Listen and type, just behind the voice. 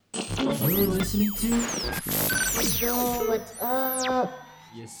You're listening to Yo, what's up?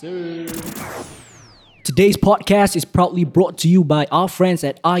 Yes, sir. Today's podcast is proudly brought to you by our friends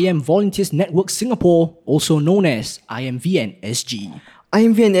at Volunteers Network Singapore, also known as IMVNSG.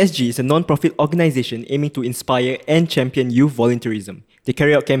 IMVNSG is a non-profit organisation aiming to inspire and champion youth volunteerism. They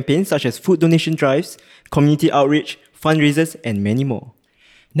carry out campaigns such as food donation drives, community outreach, fundraisers, and many more.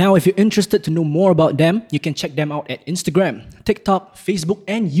 Now, if you're interested to know more about them, you can check them out at Instagram, TikTok, Facebook,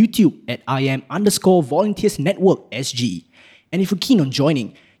 and YouTube at IM_Volunteers Network SG. And if you're keen on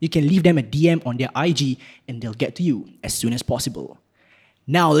joining, you can leave them a DM on their IG and they'll get to you as soon as possible.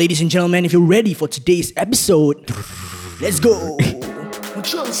 Now, ladies and gentlemen, if you're ready for today's episode, let's go! I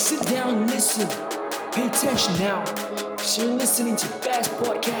want you to sit down and listen. Pay attention now, because you're listening to the best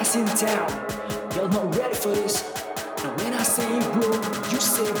podcast in town. Y'all not ready for this? Now when I say bro, you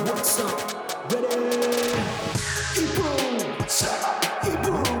say what's up. Ready? Hey bro, what's up? Hey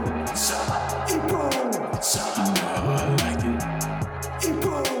bro, what's up? Hey bro, what's up? I like it. Hey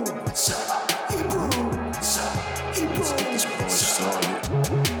bro, what's up? Hey bro, what's up? Hey bro, what's up?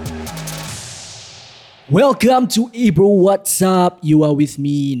 Welcome to Hey Bro, What's Up? You are with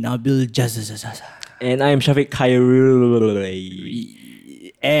me, Nabil Jazazazaza. And I am Shafiq Khairul.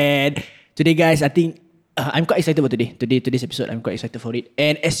 And today, guys, I think I'm quite excited about today's episode. I'm quite excited for it.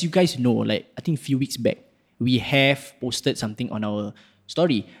 And as you guys know, I think a few weeks back, we have posted something on our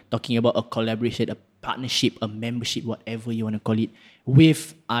story talking about a collaboration, a partnership, a membership, whatever you want to call it,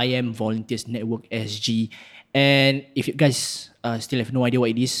 with Volunteers Network SG. And if you guys still have no idea what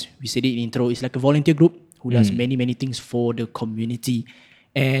it is, we said it in the intro. It's like a volunteer group who does many things for the community.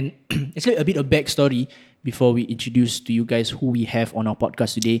 And it's like a bit of backstory before we introduce to you guys who we have on our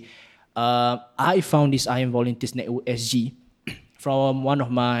podcast today. I found this Volunteers Network SG from one of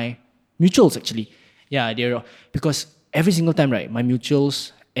my mutuals actually. Yeah, because every single time, right, my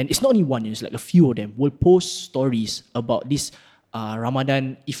mutuals, and it's not only one, it's like a few of them, will post stories about this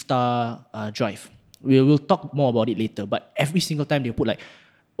Ramadan Iftar drive. We'll talk more about it later, but every single time they put like,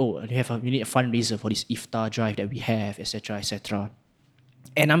 oh, we need a fundraiser for this Iftar drive that we have, etc., etc.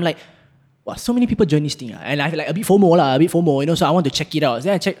 And I'm like, wow, so many people join this thing, and I have like a bit FOMO, so I want to check it out. So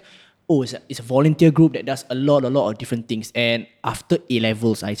then I check. Oh, it's a volunteer group that does a lot of different things. And after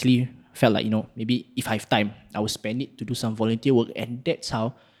A-levels, I actually felt like, maybe if I have time, I will spend it to do some volunteer work. And that's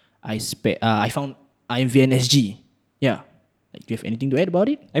how I found IMVNSG. Yeah. Do you have anything to add about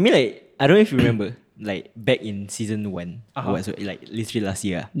it? I mean, I don't know if you remember, back in season 1, so literally last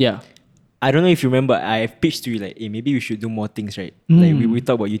year. Yeah. I don't know if you remember, I pitched to you hey, maybe we should do more things, right? We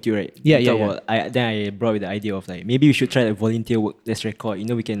talk about YouTube, right? Then I brought with the idea of maybe we should try volunteer work. Let's record.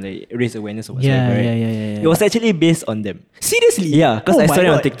 We can raise awareness or whatever, right? Yeah. It was actually based on them. Seriously? Yeah, because I started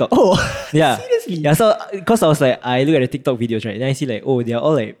on TikTok. Oh, yeah. Seriously? Yeah, so because I was I look at the TikTok videos, right? Then I see they are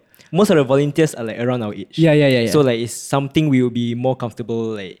all most of the volunteers are around our age. Yeah. So it's something we will be more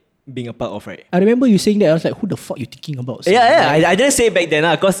comfortable being a part of, right? I remember you saying that. I was like, who the fuck you thinking about? So, I didn't say it back then,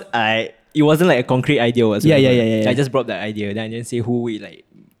 because it wasn't a concrete idea whatsoever. Yeah. I just brought that idea. Then I didn't say who would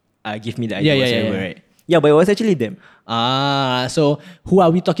give me the idea whatsoever, right? Yeah, but it was actually them. So who are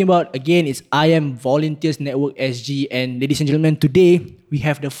we talking about? Again, it's Volunteers Network SG. And ladies and gentlemen, today we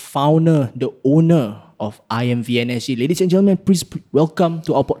have the founder, the owner of IMVNSG. Ladies and gentlemen, please welcome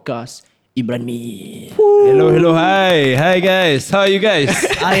to our podcast, Imran Mean. Hello, hi guys. How are you guys?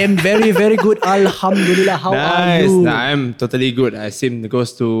 I am very good. Alhamdulillah. How are you? I'm totally good. Same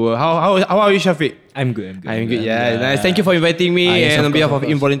goes to how are you, Shafiq? I'm good. Yeah, nice. Thank you for inviting me. Yes, and on behalf of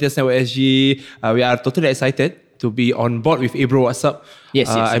course. Volunteers Network SG, we are totally excited to be on board with Hey Bro, What's Up? Yes.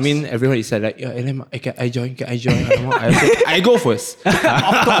 I mean, everyone is can I join? I go first. Of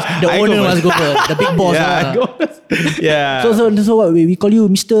course, the owner must go first. The big boss. I go first. Yeah. So what we call you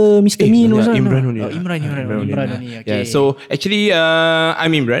Mr. Mean or something? Imran only. Imran only. Okay. Yeah. So actually,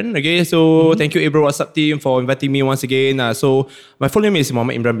 I'm Imran. Okay. So thank you, Hey Bro, What's Up team, for inviting me once again. So my full name is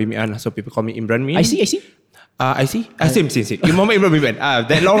Muhammad Imran bin Mean. So people call me Imran Mean. I see. I see. Same. Muhammad Imran bin Mean.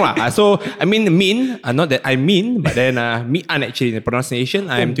 That long lah. So I mean Mean. Not that I mean, but then Mean actually in the pronunciation.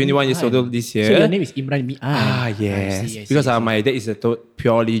 I'm 21 years old this year. So your name is Imran Mean. Yes. I see, because my dad is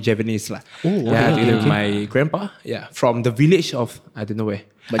purely Javanese lah. Okay. My grandpa. Yeah, from the village of I don't know where.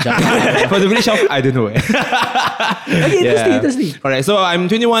 But from the village of I don't know where. Interesting. Alright, so I'm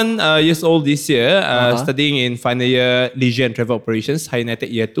 21 years old this year, studying in final year Leisure and Travel Operations, High United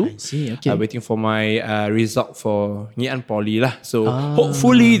Year 2. I see, okay. Waiting for my result for Ngee Ann Poly lah. So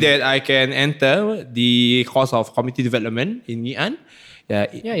hopefully that I can enter the course of Community Development in Ngee Ann.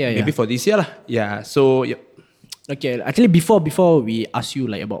 Maybe for this year lah. Yeah, so Okay, actually before we ask you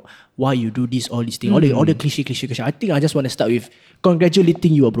like about why you do this, all these things, all the cliche question, I think I just want to start with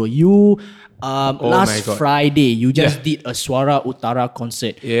congratulating you, bro. You last Friday you just did a Suara Utara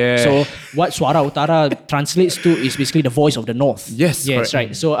concert. Yeah. So what Suara Utara translates to is basically the voice of the North. Yes, correct.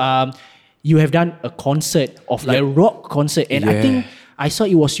 right. So you have done a concert of like rock concert, and I think I saw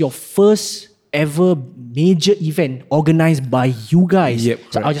it was your first ever major event organized by you guys. Yep,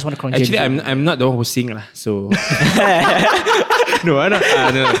 so I just want to congratulate. Actually, I'm not the one who sing lah. So no, I'm not.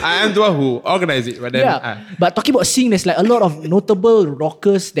 No. I'm the one who organized it. But then, but talking about singing, there's like a lot of notable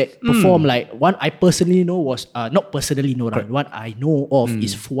rockers that perform. Like one I personally know was not personally know, right? One I know of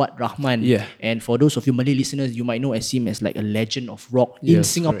is Fuad Rahman. Yeah. And for those of you Malay listeners, you might know him as like a legend of rock in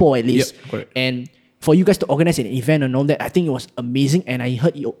Singapore at least. Yep, correct. And for you guys to organize an event and all that, I think it was amazing, and I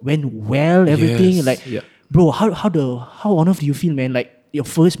heard it went well. Everything bro, how on earth do you feel, man? Like your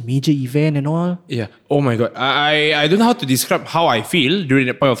first major event and all. Yeah. Oh my God. I don't know how to describe how I feel during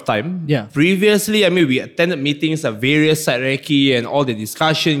that point of time. Yeah. Previously, I mean, we attended meetings at various site recce and all the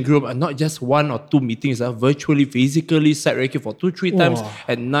discussion group, and not just 1 or 2 meetings, virtually, physically, site recce for 2-3 times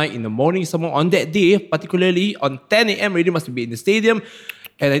at night, in the morning. Someone on that day, particularly on 10 a.m. already must be in the stadium.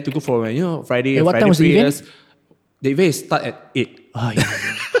 And I had to go for Friday. And what time was the event? The event start at 8.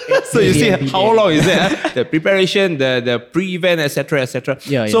 So you see how long is it? The preparation, the pre-event, etc., etc.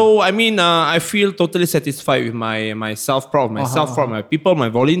 So I mean, I feel totally satisfied with myself, proud of myself, proud of my people, my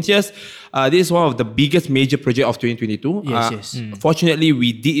volunteers. This is one of the biggest major project of 2022. Fortunately,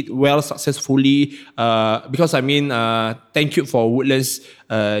 we did it well, successfully. Because I mean, thank you for Woodlands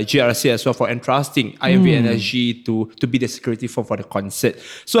GRC as well for entrusting IMVNSG to be the security firm for the concert.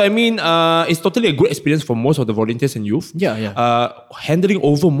 So I mean, it's totally a good experience for most of the volunteers and youth. Handling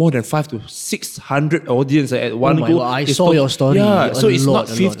over more than 500 to 600 audience at one go. God, I saw your story. So it's not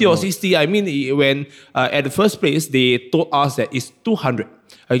 50 or 60. I mean, when at the first place they told us that it's 200.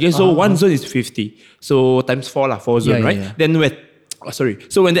 Okay, so one zone is 50. So times 4 for zone, right? Then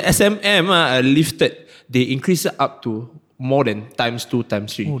so when the SMM lifted, they increased it up to more than times 2,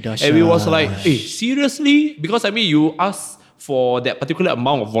 times 3. And we was like, hey, seriously? Because I mean, you asked for that particular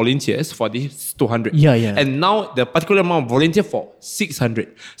amount of volunteers for this 200. And now the particular amount of volunteer for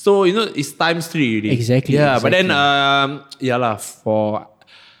 600. So, it's times 3 really. Exactly. But then,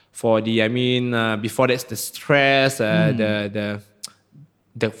 for the, I mean, before that's the stress,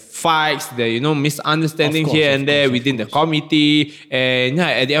 the fights, the misunderstanding here and there within the committee. And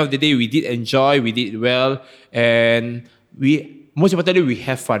at the end of the day, we did enjoy, we did well. And most importantly, we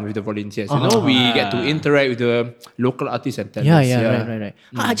have fun with the volunteers. We get to interact with the local artists and talents. Right.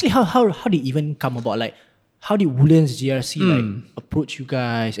 Actually, how did it even come about? Like, how did Woodlands GRC approach you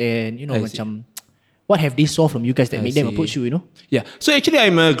guys? And what have they saw from you guys that made them approach you? Yeah. So actually,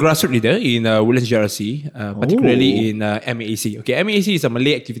 I'm a grassroots leader in Woodlands GRC, particularly in MAAC. Okay, MAAC is a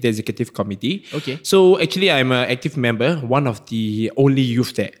Malay Activity Executive Committee. Okay. So actually, I'm an active member, one of the only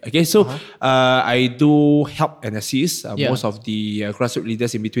youth there. Okay, so I do help and assist most of the grassroots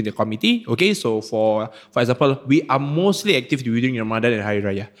leaders in between the committee. Okay, so for example, we are mostly active during Ramadan and Hari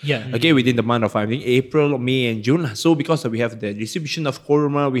Raya. Okay, within the month of April, May, and June. So because we have the distribution of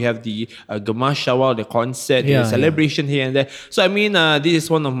korma, we have the Gemah Shawwal, the concert, the celebration here and there. So I mean, this is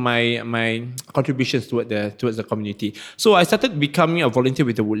one of my contributions towards the community. So I started becoming a volunteer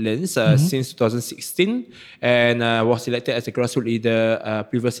with the Woodlands since 2016, and was elected as a grassroots leader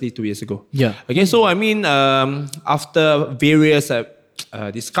previously 2 years ago. Okay, so I mean, after various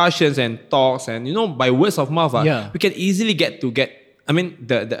discussions and talks, and by words of mouth, we can easily get I mean,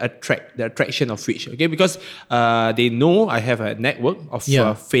 the attraction of which, okay, because they know I have a network of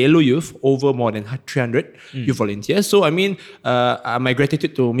fellow youth, over more than 300 youth volunteers. So I mean, my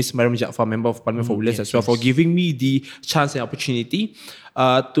gratitude to Ms. Mariam Jaafar, Member of Parliament for Woodlands as well, for giving me the chance and opportunity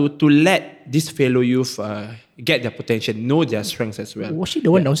to let these fellow youth get their potential, know their strengths as well. Was she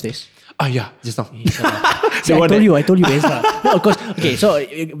the one downstairs? Just now. I told you, Ezra. No, of course. Okay, so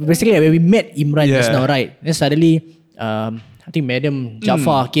basically when we met Imran just now, right? Then suddenly, I think Madam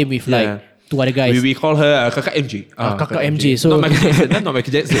Jaafar came with like 2 other guys. We call her Kakak MJ. Kakak MJ. So not Michael Jackson. Not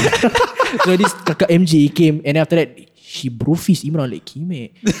Michael Jackson. So this Kakak MJ came, and after that she brofist Imran like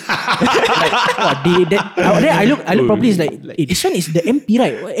Kime. I look properly. It's like, hey, this one is the MP,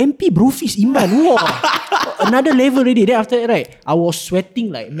 right? MP brofist Imran. Wow, another level already. Then after that, right, I was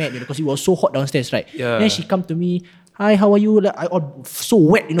sweating like mad because it was so hot downstairs, right? Then she come to me. Hi, how are you? Like, I so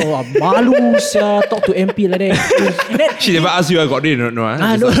wet, malu, talk to MP like that. And then, she never asked you, I got it, no,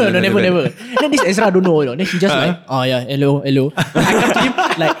 never. Then this Ezra don't know, Then she just like, hello. I come to him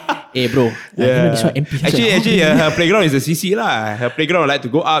like, bro. You know this one MP. Actually, her playground is the CC lah. Her playground like to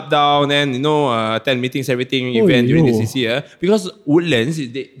go up, down, and attend meetings, everything, event during the CC. Because Woodlands,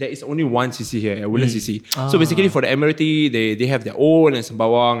 there is only one CC here, Woodlands CC. So basically, for the Admiralty, they have their own, and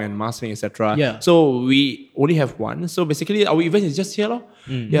Sembawang and Marsiling, etc. Yeah. So we only have one. So basically, our event is just here, lor.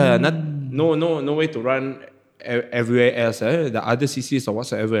 Yeah, no way to run everywhere else, the other CCs or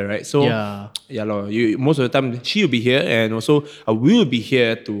whatsoever, right? So lor, most of the time she'll be here, and also I will be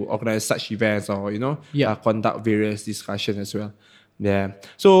here to organize such events or conduct various discussions as well. Yeah.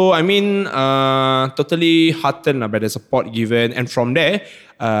 So I mean, totally heartened by the support given, and from there,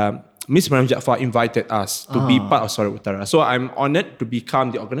 Miss Mariam Jaafar invited us to be part of Sarawak Utara. So I'm honoured to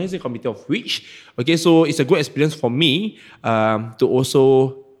become the organizing committee of which. Okay, so it's a good experience for me to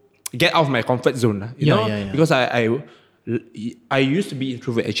also get out of my comfort zone, because I used to be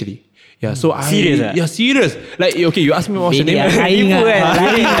introvert actually. Yeah, so serious. Like, okay, you ask me what's your name. You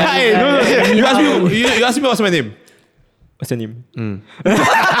ask me what's my name. What's your name?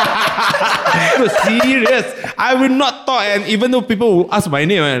 Serious. I will not talk, and even though people will ask my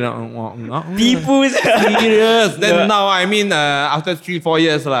name, People serious. Then now, I mean, after 3-4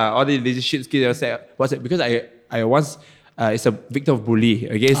 years, all the leadership skills, what's it? Because I once is a victim of bully.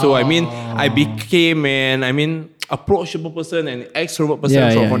 Okay, so I mean, I became an approachable person and extrovert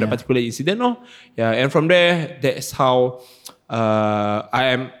person from that particular incident. And from there, that's how I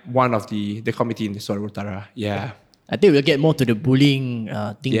am one of the committee in the Sarawak Utara. Yeah. I think we'll get more to the bullying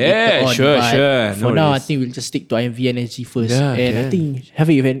thing later on. Sure. For now, I think we'll just stick to IMVNSG first. I think,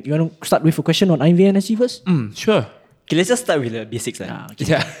 you want to start with a question on IMVNSG first? Sure. Okay, let's just start with the basics. Okay.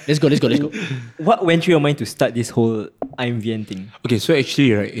 Yeah. Let's go. What went through your mind to start this whole IMVN thing? Okay, so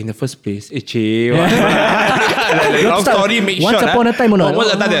actually, right, in the first place, long story, make Once upon a time or not?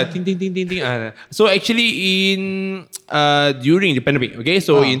 So actually, during the pandemic, okay,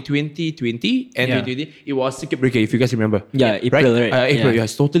 so in 2020 and 2020, it was circuit breaker, if you guys remember. Yeah, April, right? April,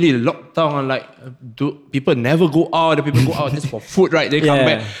 it's totally locked down. Like, people never go out. The people go out just for food, right? They come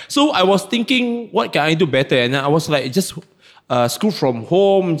back. So I was thinking, what can I do better? And I was like, just school from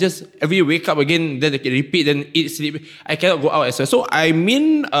home, just every day wake up again, then I can repeat, then eat, sleep. I cannot go out as well. So I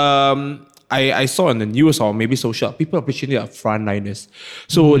mean, I saw on the news or maybe social, people appreciating our frontliners.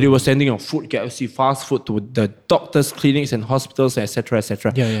 So they were sending out food, KFC, fast food to the doctors, clinics and hospitals, etc.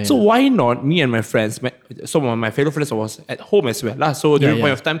 So why not me and my friends, some of my fellow friends was at home as well. So during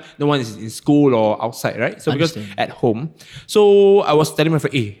point of time, no one is in school or outside, right? So because at home. So I was telling my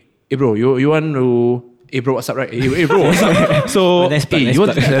friend, hey bro, you want to... Hey bro, what's up, right? Hey bro, what's up? So, you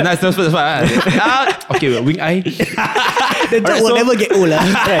want nice okay, well, wing eye. The joke will never get old.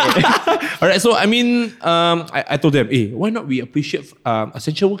 Alright, so I mean, I told them, why not we appreciate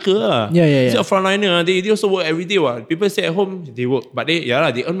essential worker? Yeah. So a frontliner, they also work every day. People stay at home, they work, but they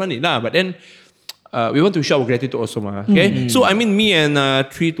earn money. But then, we want to show our gratitude also. Okay? So I mean, me and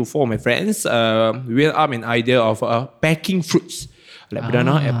 3 to 4 of my friends, we went up an idea of packing fruits. Like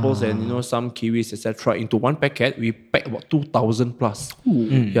banana, apples, and some kiwis, etc. into one packet. We packed about 2,000 plus.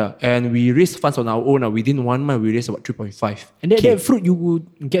 Yeah, and we raised funds on our own. Within 1 month, we raised about 3.5. And that fruit you would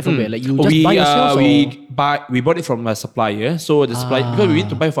get from where? Like you just buy yourself? We bought it from a supplier. So the supplier, because we need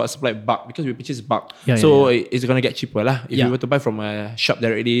to buy for a supply bulk, because we purchase bulk. It's gonna get cheaper lah. If we were to buy from a shop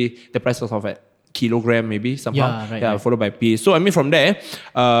directly, the price was of it. Kilogram maybe somehow, followed by piece. So I mean, from there,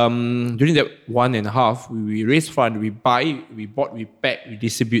 during that 1.5, we raise fund, we buy, we bought, we pack, we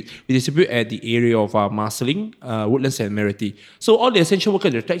distribute at the area of Marsiling, Woodlands and Admiralty. So all the essential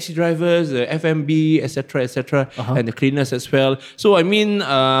workers, the taxi drivers, the FMB, etc., and the cleaners as well. So I mean,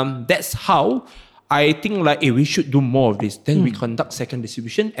 that's how I think like, we should do more of this. Then we conduct second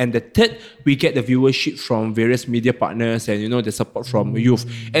distribution, and the third, we get the viewership from various media partners and the support from youth.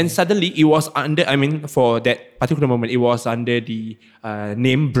 And suddenly it was under, for that particular moment, it was under the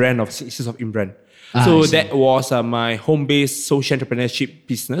name brand of Sisters of Imran. So that was my home-based social entrepreneurship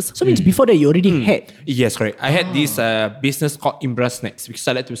business. So means before that you already had? Yes, correct. I had this business called Imran Snacks, because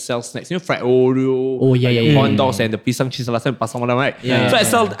I like to sell snacks. Fried Oreo, corn dogs, and the pisang cheese last time pasang malam, right?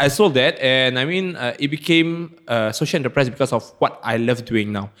 So I sold that, and I mean it became a social enterprise because of what I love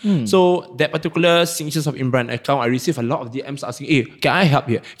doing now. So that particular Signatures of Imran account, I received a lot of DMs asking, can I help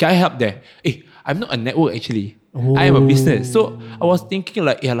here? Can I help there? I'm not a network actually. I am a business. So I was thinking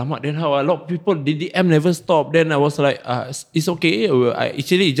like, alamak, then how a lot of people, the DM never stop. Then I was like, it's okay.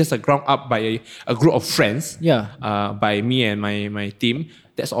 Actually, it's just a ground up by a group of friends. By me and my team.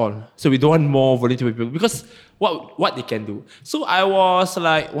 That's all. So we don't want more volunteer people, because what they can do. So I was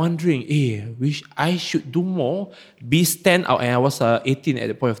like wondering, I should do more, stand out. And I was 18 at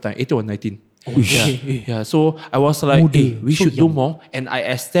the point of time, 18 or 19. Yeah. So I was like, hey, we should do more, and I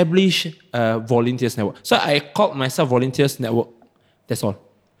established a volunteers network. So I called myself volunteers network. That's all.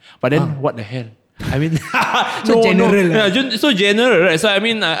 But then what the hell? I mean, So general. so general, right? So I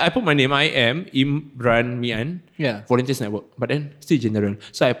mean, I put my name. I am Imran Mean. Yeah. Volunteers network. But then still general.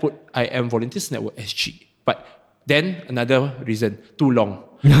 So I put I am volunteers network SG. But then another reason, too long.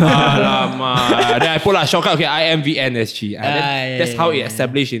 Alamak. Then I put a shortcut. Okay, IMVNSG. That's how it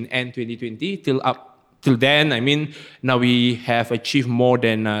established in end 2020 till then. I mean, now we have achieved more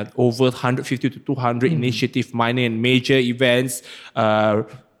than over 150 to 200 initiative, minor and major events.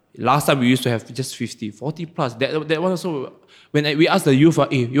 Last time we used to have just 50, 40 plus. That one also, when we asked the youth,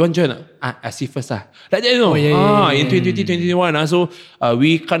 hey, you want to join? I see first. Like that, you know. In 2020, 2021. So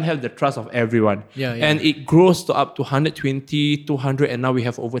we can't have the trust of everyone. And it grows to up to 120, 200, and now we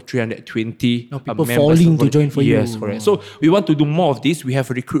have over 320 now people members. falling to join for you. Yes, correct. So we want to do more of this. We have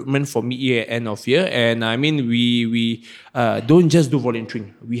recruitment for mid-year, end of year. And I mean, we don't just do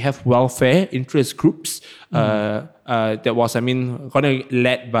volunteering. We have welfare interest groups. That was, I mean, kind of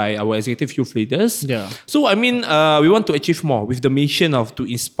led by our executive youth leaders. So, I mean, we want to achieve more with the mission of to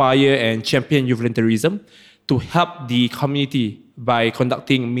inspire and champion youth volunteerism to help the community by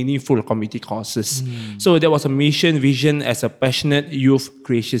conducting meaningful community causes. So, there was a mission, vision as a passionate youth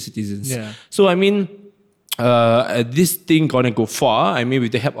creation citizens. So, I mean, this thing gonna go far. I mean,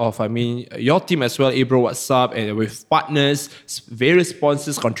 with the help of, I mean, your team as well, Abro, Wassupp, and with partners, various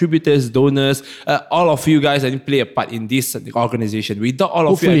sponsors, contributors, donors, all of you guys, I think, play a part in this organization. Without all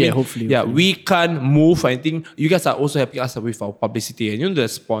of you, I mean, hopefully. we can't move. I think you guys are also helping us with our publicity and you know the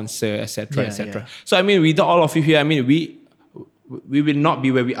sponsor, etc., etc. So I mean, without all of you here, I mean, we will not be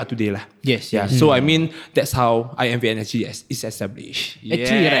where we are today, lah. So I mean, that's how IMVNSG is established.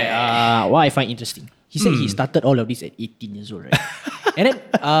 Actually, right, what I find interesting. He said he started all of this at 18 years old, right? And then,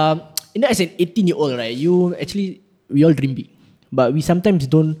 as an 18-year-old, right, we all dream big. But we sometimes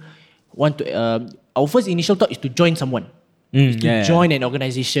don't want to, our first initial thought is to join someone. To join an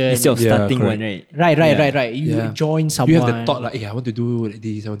organization. Instead of starting one, right? Right. You join someone. You have the thought like, I want to do like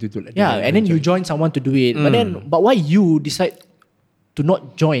this, I want to do like that. And then you join someone to do it. But why you decide to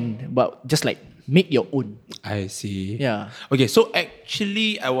not join, but just like make your own? I see. Okay, so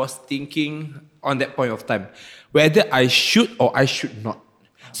actually I was thinking on that point of time whether I should or I should not.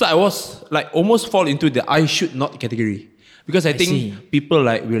 So I was like almost fall into the I should not category because I think people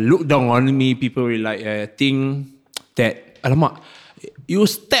like will look down on me. People will like think that alamak, you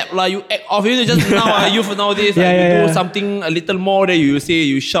step lah, you act off. You know, just now you for nowadays you do something a little more. Then you say,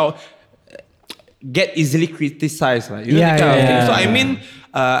 you shout, get easily criticized, like, you know, that kind of thing. So I mean,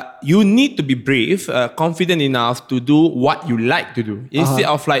 you need to be brave, confident enough to do what you like to do instead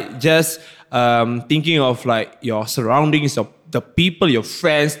of like just thinking of like your surroundings, of the people, your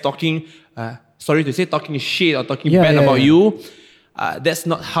friends talking. Sorry to say, talking shit or talking bad about you. That's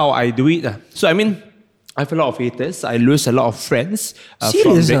not how I do it. So I mean, I have a lot of haters. I lose a lot of friends.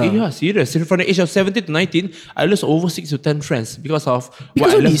 Serious? Serious. From the age of 17 to 19, I lose over 6 to 10 friends because of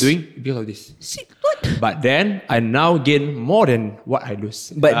what I love doing. Because of this. What? But then, I now gain more than what I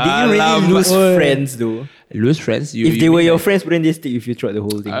lose. But do you really lose friends though? Lose friends? If they were your friends, wouldn't they stick with you throughout the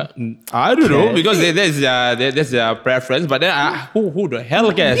whole thing? I don't know, because that's their preference. But then, who the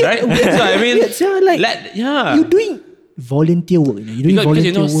hell cares, right? So I mean, you're doing volunteer work. Because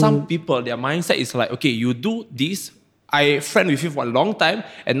you know, some people, their mindset is like, okay, you do this, I friend with you for a long time,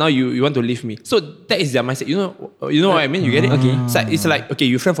 and now you want to leave me. So that is their mindset. You know what I mean? You get it? Okay. So it's like, okay,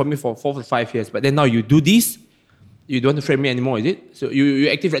 you friend for me for 4 to 5 years, but then now you do this, you don't want to friend me anymore, is it? So you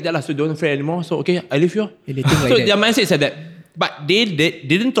active like that, so you don't want to friend anymore. So okay, I leave you. So their mindset is like that. But they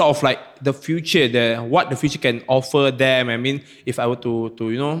didn't thought of like the future, what the future can offer them. I mean, if I were to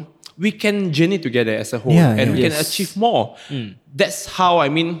you know, we can journey together as a whole, and we can achieve more. That's how, I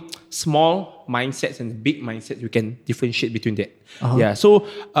mean, small mindsets and big mindsets, we can differentiate between that. So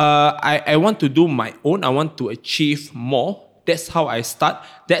I want to do my own. I want to achieve more. That's how I start.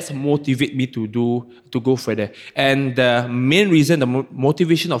 That's motivate me to go further. And the main reason, the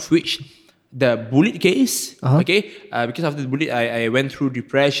motivation of which, the bullet case, because after the bullet, I went through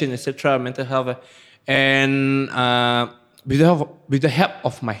depression, etc., mental health, and with the help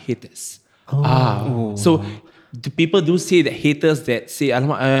of my haters. So the people do say that haters that say,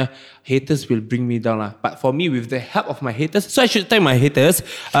 haters will bring me down. But for me, with the help of my haters, so I should thank my haters.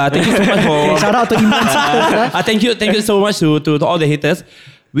 Thank you so much for... Shout out to Imran. Thank you so much to all the haters.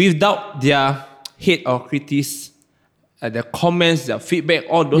 Without their hate or critics, the comments, the feedback,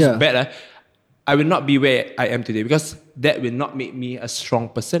 all those bad, I will not be where I am today, because that will not make me a strong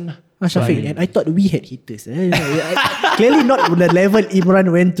person. Shafiq, and I thought we had haters. Clearly not the level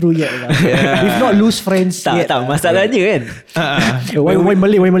Imran went through yet. We've not lose friends yet. Tak, masalahnya kan. Why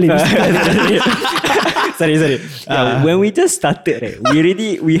Malay? Sorry. When we just started,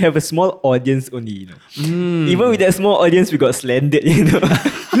 right, we have a small audience only, you know. Even with that small audience, we got slandered, you know.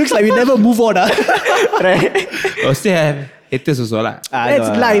 Looks like we never move on, right? Still have haters also lah.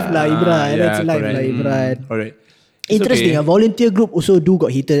 That's life lah, Imran. That's life lah, Imran. Alright. Interesting. A volunteer group also do got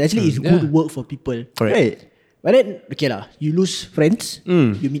haters. Actually, it's good work for people. Correct. Right? But then, okay lah, you lose friends,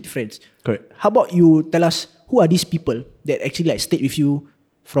 you meet friends. Correct. How about you tell us who are these people that actually like stayed with you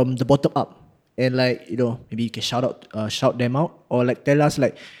from the bottom up, and like, you know, maybe you can shout them out, or like tell us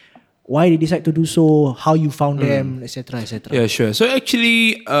like why they decide to do so, how you found them, etc. Yeah, sure. So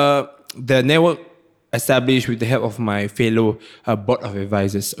actually, the network established with the help of my fellow board of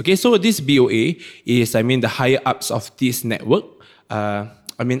advisors. Okay, so this BOA is, the higher ups of this network.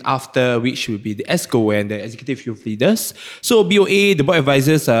 After which will be the ESCO and the executive youth leaders. So BOA, the board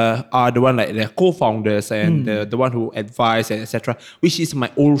advisors are the one like the co-founders and the one who advise and etc. Which is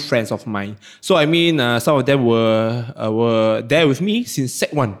my old friends of mine. So some of them were there with me since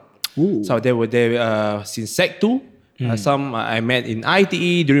Sec 1. Some of them were there since Sec 2. Some I met in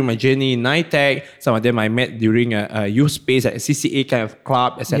ITE during my journey in NITEC. Some of them I met during a youth space at a CCA kind of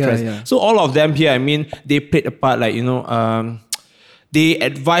club, etc. So all of them here, they played a part, like, they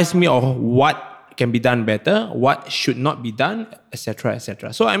advised me of what can be done better, what should not be done, etc.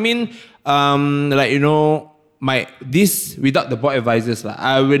 So this without the board advisors,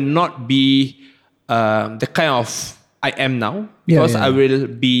 I will not be the kind of I am now, because I will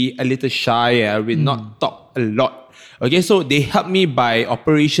be a little shy. I will not talk a lot. Okay, so they help me by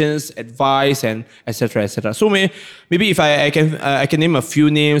operations, advice, and etc. So maybe if I can name a few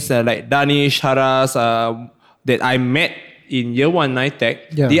names, like Danish, Haras, that I met in year 1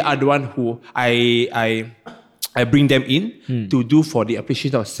 NITEC. They are the one who I bring them in to do for the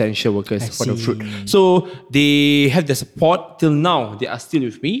appreciation of essential workers for the fruit. So they have the support till now. They are still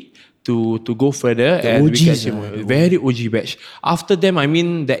with me to go further, and OGs, we can achieve very OG batch. After them,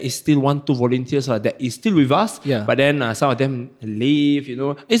 there is still 1-2 volunteers that is still with us. But then some of them leave.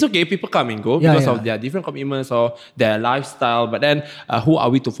 It's okay. People come and go because of their different commitments or their lifestyle. But then who are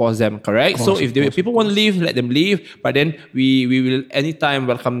we to force them? Correct. So if people want to leave, let them leave. But then we will anytime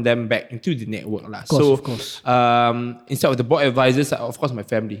welcome them back into the network lah. Of course. Instead of the board advisors, of course my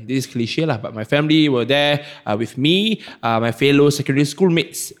family. This is cliche lah, but my family were there with me, my fellow secondary school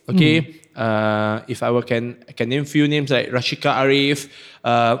mates. Okay. If I can name few names like Rashika Arif,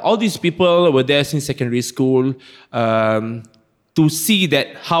 all these people were there since secondary school, to see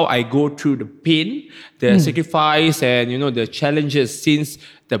that how I go through the pain, the sacrifice, and the challenges since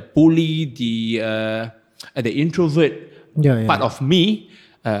the bully, the introvert part of me,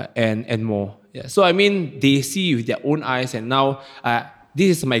 and more. So they see with their own eyes, and now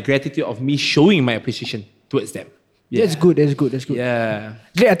this is my gratitude of me showing my appreciation towards them. That's good. Yeah.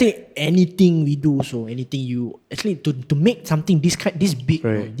 I think anything we do, so anything you actually to make something this big,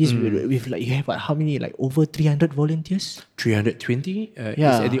 right. With like you have how many, like over 300 volunteers? 320 is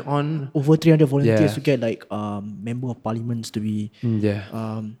adding on. Over 300 volunteers to get like member of parliaments to be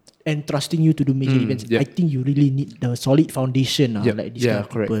and trusting you to do major events. I think you really need the solid foundation like this kind of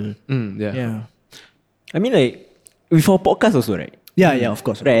people. With our podcast also, right? Yeah, of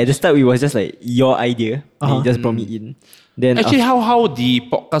course. Right, at the start it was just like your idea, and you just brought me in. Then actually, how the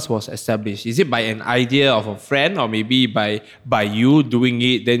podcast was established? Is it by an idea of a friend, or maybe by you doing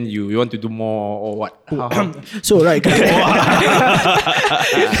it? Then you want to do more, or what? How? So right.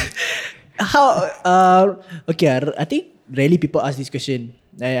 I think rarely people ask this question.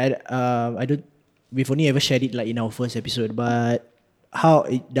 I don't. We've only ever shared it like in our first episode, but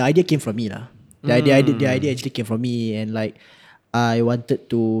the idea came from me lah. The idea actually came from me, and like I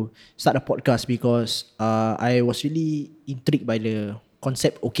wanted to start a podcast because I was really intrigued by the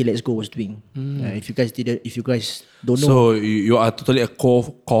concept Okay Let's Go was doing. If you guys don't know, so you are totally a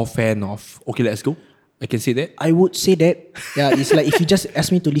core fan of Okay Let's Go. I can say that. I would say that. Yeah, it's like if you just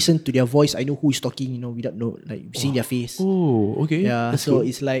ask me to listen to their voice, I know who is talking. Without seeing their face. Oh, okay. Yeah, that's so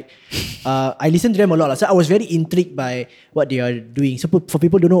good. it's like I listen to them a lot. So I was very intrigued by what they are doing. So for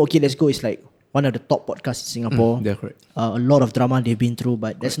people who don't know, Okay Let's Go is like one of the top podcasts in Singapore. Yeah, correct. A lot of drama they've been through,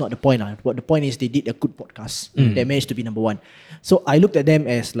 but that's not the point. What the point is, they did a good podcast. They managed to be number one. So I looked at them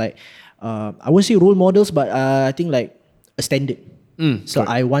as like, I won't say role models, but I think like a standard. So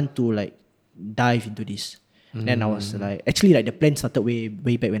I want to like dive into this. Then I was like, actually like the plan started way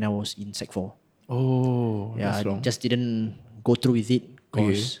back when I was in Sec 4. Oh, yeah, that's I long. just didn't go through with it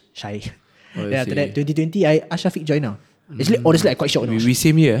because shy. Oh, Then after that, 2020, I asked Shafiq join now. Actually, honestly, I quite shocked. We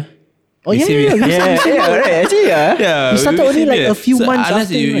same here. Oh yeah. Right. Actually, We started only like a few months unless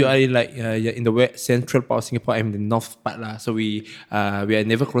after. you are in like you're in the central part of Singapore, I'm in the north part lah. So we are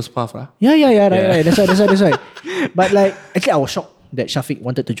never close path lah. Yeah. Right. That's right. But like, actually, I was shocked that Shafiq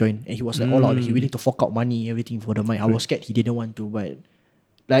wanted to join, and he was like all out. He willing to fork out money, everything for the mic. I was scared he didn't want to, but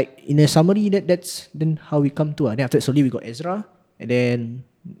like in a summary, that's then how we come to. Then after that, slowly we got Ezra, and then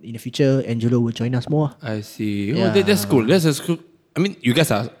in the future, Angelo will join us more. I see. Yeah. Oh, that's cool. That's cool. I mean, you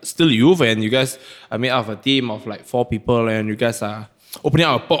guys are still youth, and you guys are made out of a team of like 4 people, and you guys are opening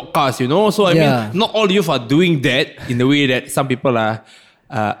up a podcast, you know. So I mean, not all youth are doing that in the way that some people are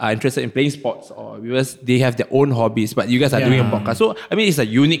interested in playing sports, or because they have their own hobbies. But you guys are doing a podcast, so I mean, it's a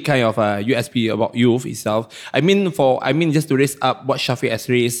unique kind of USP about youth itself. I mean, just to raise up what Shafiq has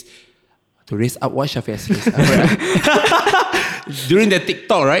raised. During the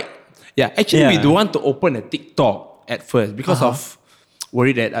TikTok, right? Yeah, actually, we don't want to open a TikTok at first because of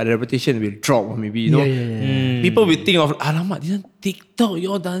worried that the reputation will drop, or maybe people will think of alamak, this is TikTok,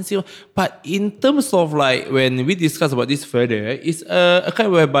 you're dancing. But in terms of like when we discuss about this further, it's a kind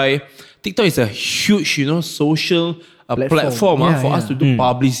whereby TikTok is a huge, social platform for us to do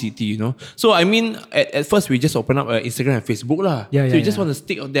publicity, So I mean, at first we just open up Instagram and Facebook lah. So we just want to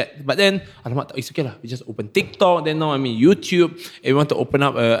stick on that. But then, alamak, it's okay lah. We just open TikTok. Then now, YouTube. And we want to open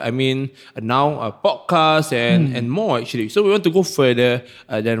up, now a podcast and more actually. So we want to go further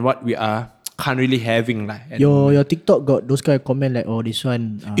than what we are currently having lah. Your TikTok got those kind of comment like, oh, this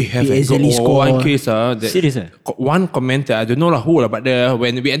one easily score. One case serious one commenter, I don't know lah who lah, but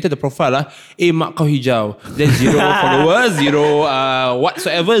when we enter the profile mak kau hijau, then 0 followers, 0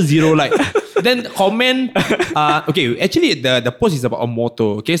 whatsoever, 0 like. Then comment okay, actually the post is about a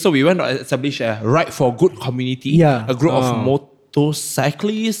motto. Okay, so we want to establish a Right for Good community, a group of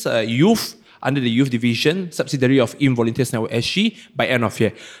motorcyclists, youth under the youth division, subsidiary of IMVNSG by end of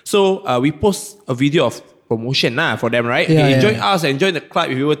year. So we post a video of promotion for them, right? Join us and join the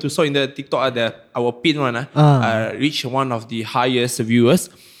club. If you were to saw in the TikTok, our pin one reach one of the highest viewers.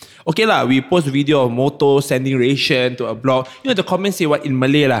 Okay lah, we post video of motor sending ration to a blog. The comments say what in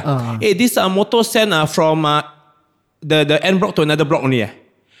Malay lah. Hey, this motor send from the end block to another block only.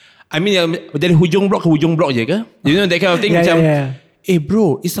 I mean, dari hujung block ke hujung block je ke? That kind of thing. Hey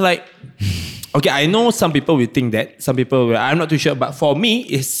bro, it's like, okay, I know some people will think that. Some people will, I'm not too sure. But for me,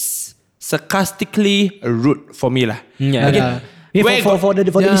 it's sarcastically rude for me lah. For the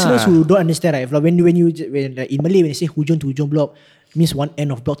listeners who don't understand, right? When in Malay, when they say hujung to hujung block, means one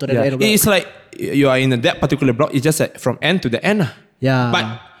end of block to the other end of block. It's like you are in that particular block. It's just like from end to the end.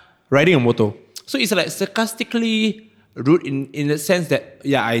 But riding a motor. So it's like sarcastically rude in the sense that,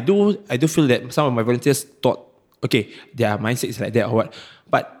 I do feel that some of my volunteers thought, okay, their mindset is like that or what.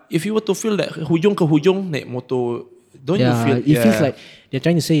 But if you were to feel that hujung ke hujung naik motor, don't you feel? It feels like they're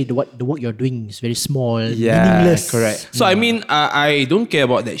trying to say the work you're doing is very small, meaningless. Correct. So I mean, I don't care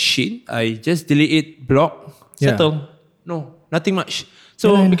about that shit. I just delete it, block, settle. No, nothing much.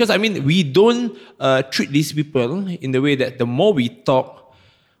 So because I mean, we don't treat these people in the way that the more we talk,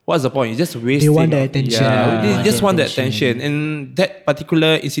 what's the point? It's just wasting. They want the attention. They just want the attention. And that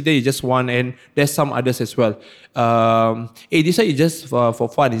particular incident is just one, and there's some others as well. Hey, this one is just for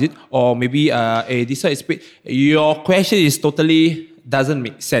fun, is it? Or maybe, hey, this one is paid. Your question is totally doesn't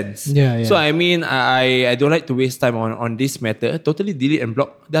make sense. So I mean, I don't like to waste time on this matter. Totally delete and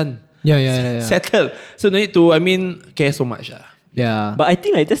block. Done. Settle. So no need to, care so much. But I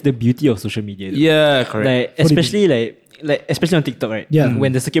think that's the beauty of social media. Yeah, correct. Like, especially especially on TikTok, right?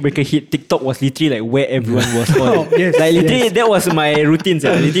 When the circuit breaker hit, TikTok was literally like where everyone was on. Literally that was my routine.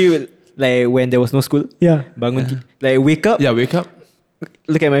 Literally like when there was no school. Bangun, like wake up. Wake up.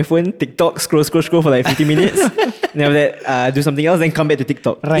 Look at my phone, TikTok, scroll for like 50 minutes. Then after that, do something else, then come back to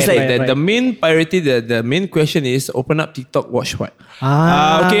TikTok. It's like the main priority, the main question is open up TikTok, watch what?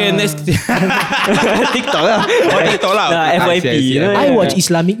 Okay, next. TikTok lah. TikTok lah. FYP. I watch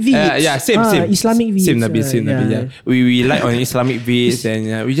Islamic vids. Same. Islamic vids. Same Nabi. We like on Islamic vids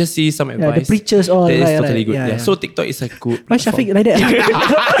and we just see some advice. The preachers all. That is totally good. So TikTok is a good. Why Shafiq like that?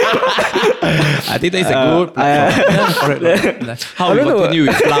 TikTok is a good platform. How we continue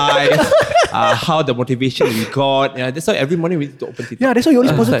with life, how the motivation we got. That's why every morning we need to open TikTok. That's why you're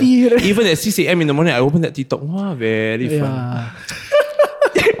always positive. Even at 6 a.m. in the morning, I open that TikTok. Wow, very fun.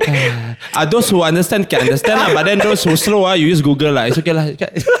 Those who understand can understand but then those who slow you use Google It's okay lah.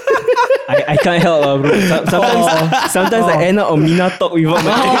 I can't help bro. Sometimes I end up on Mina Talk without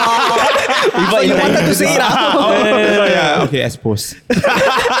my so you wanted to say it Okay, expose.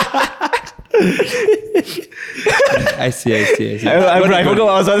 I see. I forgot what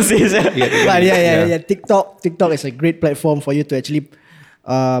I was on to say. But TikTok is a great platform for you to actually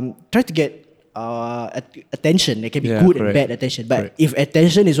try to get attention. It can be good and bad attention. But if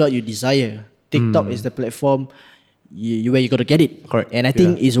attention is what you desire, TikTok is the platform where you got to get it. Correct. And I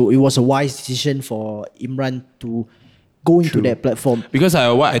think it was a wise decision for Imran to go into that platform. Because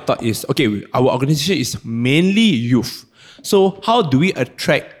what I thought is, okay, our organization is mainly youth. So how do we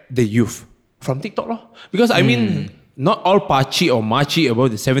attract the youth? From TikTok lor. Because I mean, not all pachi or machi about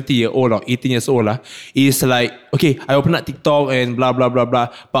the 70-year-old or 18 years old is like, okay, I open up TikTok and blah, blah, blah,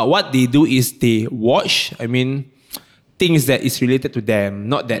 blah. But what they do is they watch, things that is related to them.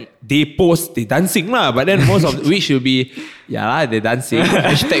 Not that they post, they dancing lah. But then most of which will be, they dancing.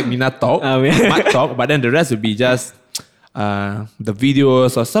 Hashtag Mina Talk, Mat Talk. But then the rest will be just the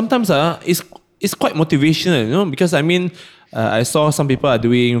videos, or sometimes it's quite motivational, because I saw some people are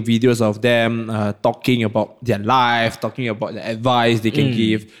doing videos of them talking about their life, talking about the advice they can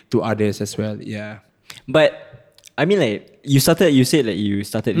give to others as well. Yeah. But you said you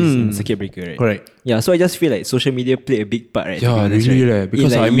started this in circuit breaker, right? Correct. Yeah, so I just feel like social media play a big part, right? Yeah, really, right?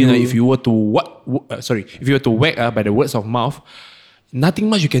 because if you were to whack by the words of mouth, nothing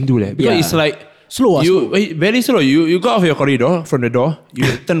much you can do, because it's like slow. Very slow. You go off your corridor from the door,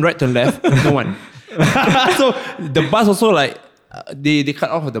 you turn right, turn left, no one. So the bus also they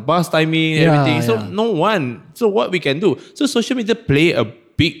cut off the bus timing, everything. So no one. So what we can do? So social media play a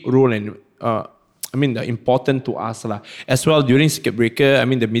big role and important to us as well during circuit breaker.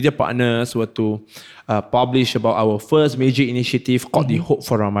 The media partners were to publish about our first major initiative called the Hope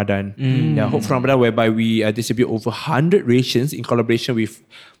for Ramadan. Hope for Ramadan, whereby we distribute over 100 rations in collaboration with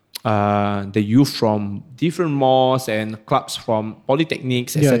the youth from different malls and clubs from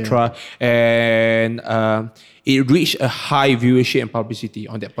polytechnics, etc. And it reached a high viewership and publicity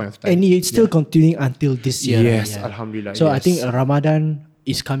on that point of time. And it's still continuing until this year. Yes, Alhamdulillah. So I think Ramadan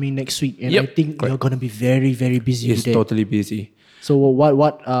is coming next week, and I think you're gonna be very, very busy. It's totally busy. So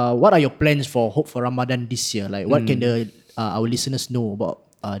what are your plans for Hope for Ramadan this year? Like, what can our listeners know about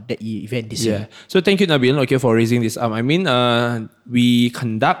that event this year? So thank you, Nabil, for raising this up. We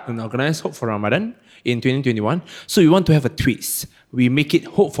conduct and organize Hope for Ramadan in 2021. So we want to have a twist. We make it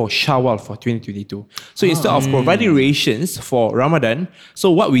Hope for Shawwal for 2022. So instead of providing rations for Ramadan,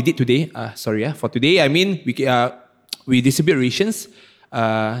 so what we did today, for today, we distribute rations.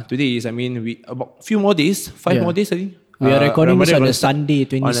 Today is, we about a few more days, 5 more days, I think. We are recording this on the Sunday,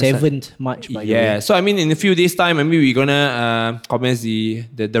 27th March. So in a few days' time, we're gonna commence the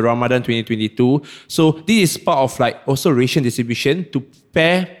Ramadan 2022. So this is part of also ration distribution to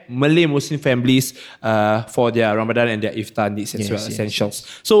prepare Malay Muslim families for their Ramadan and their iftar needs as well, essentials.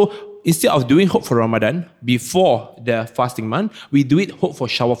 So instead of doing Hope for Ramadan before the fasting month, we do it Hope for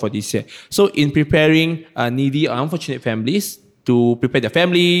Shawwal for this year. So in preparing needy or unfortunate families to prepare their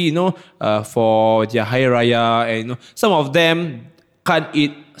family, for their Hari Raya, and some of them can't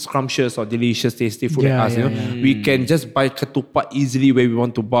eat scrumptious or delicious, tasty food like us. We can just buy ketupat easily where we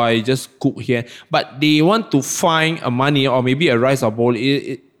want to buy, just cook here. But they want to find a money or maybe a rice or bowl.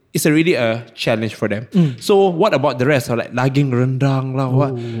 It's really a challenge for them. So what about the rest? Like daging rendang lah,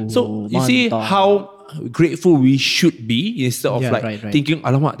 what? So you see how grateful we should be instead of thinking,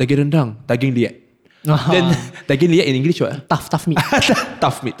 alamak, daging rendang, daging liat. Then daging liat in English what? Tough meat.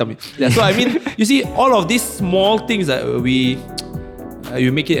 tough meat. Yeah, so you see all of these small things that we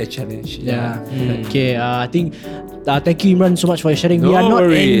make it a challenge. Okay, I think thank you, Imran, so much for sharing. We are not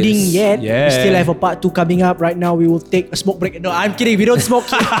ending yet. We still have a part 2 coming up. Right now we will take a smoke break. No, I'm kidding, we don't smoke.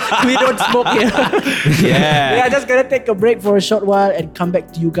 We don't smoke here. We are just gonna take a break for a short while and come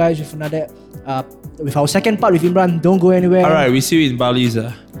back to you guys with another with our second part with Imran. Don't go anywhere. Alright, we see you in Bali.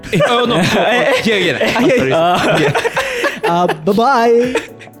 Oh no, here again. Bye-bye.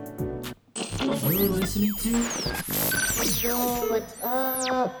 You're listening to Yo, what's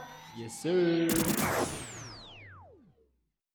up? Yes, sir.